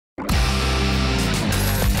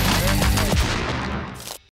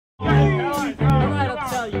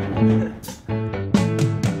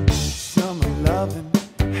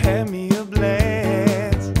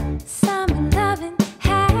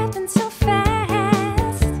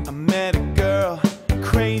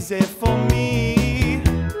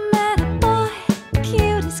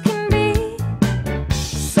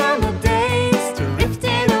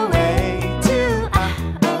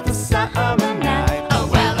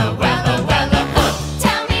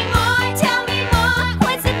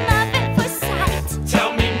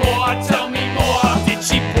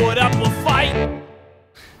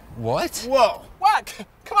What? Whoa. What?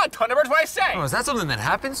 Come on, Thunderbirds, what I say? Oh, is that something that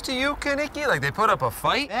happens to you, Kaneki? Like they put up a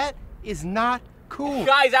fight? That is not cool.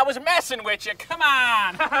 Guys, I was messing with you. Come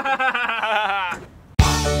on.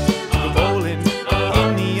 Bowling in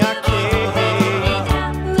the arcade.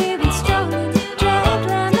 We've been strolling, dragged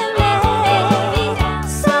round the lake.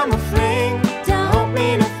 Summer fling don't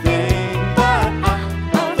mean a thing, but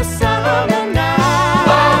on the summer night.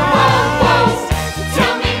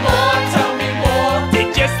 Tell me more.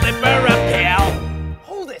 Did you slip her a pill?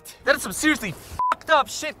 Hold it! That is some seriously fucked up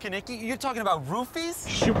shit, Kaneki. You're talking about roofies?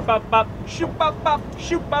 Shoop-up-up, shoop-up-up,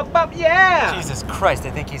 shoop-up-up, yeah! Jesus Christ,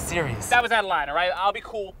 I think he's serious. That was that line, all right? I'll be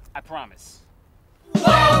cool, I promise. Tell me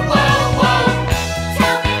more,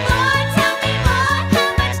 how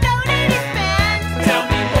much dough did he spend? Tell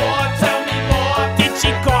me more. Did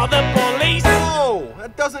she call the police? Oh,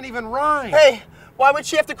 that doesn't even rhyme. Hey, why would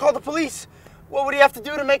she have to call the police? What would he have to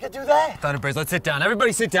do to make her do that? Thunderbirds, let's sit down.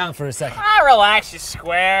 Everybody sit down for a second. Ah, relax, you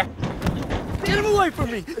square. Get him away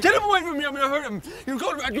from me! Get him away from me! I'm gonna hurt him! You're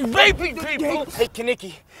going around, you're raping people! Hey,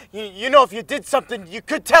 Kaneki, you know if you did something, you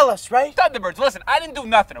could tell us, right? Thunderbirds, listen, I didn't do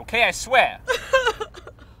nothing, okay? I swear.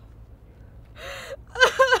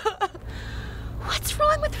 What's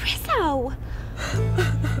wrong with Rizzo?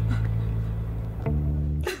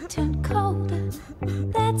 It turned colder,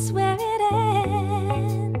 that's where it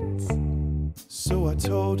ends. So I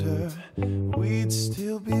told her we'd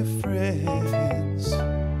still be friends.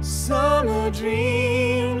 Summer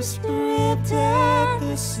dreams ripped at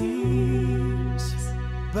the seams,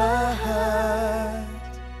 but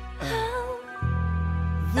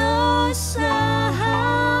the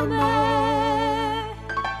summer night.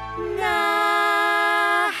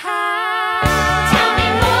 Tell me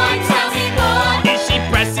more. Is she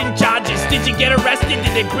pressing charges? Did you get arrested?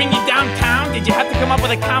 Did they bring you downtown? Did you have to come up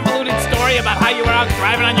with a convoluted story about how you were out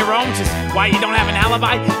driving on your own? Just why you don't have an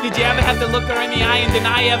alibi? Did you ever have to look her in the eye and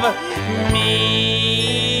deny ever meeting?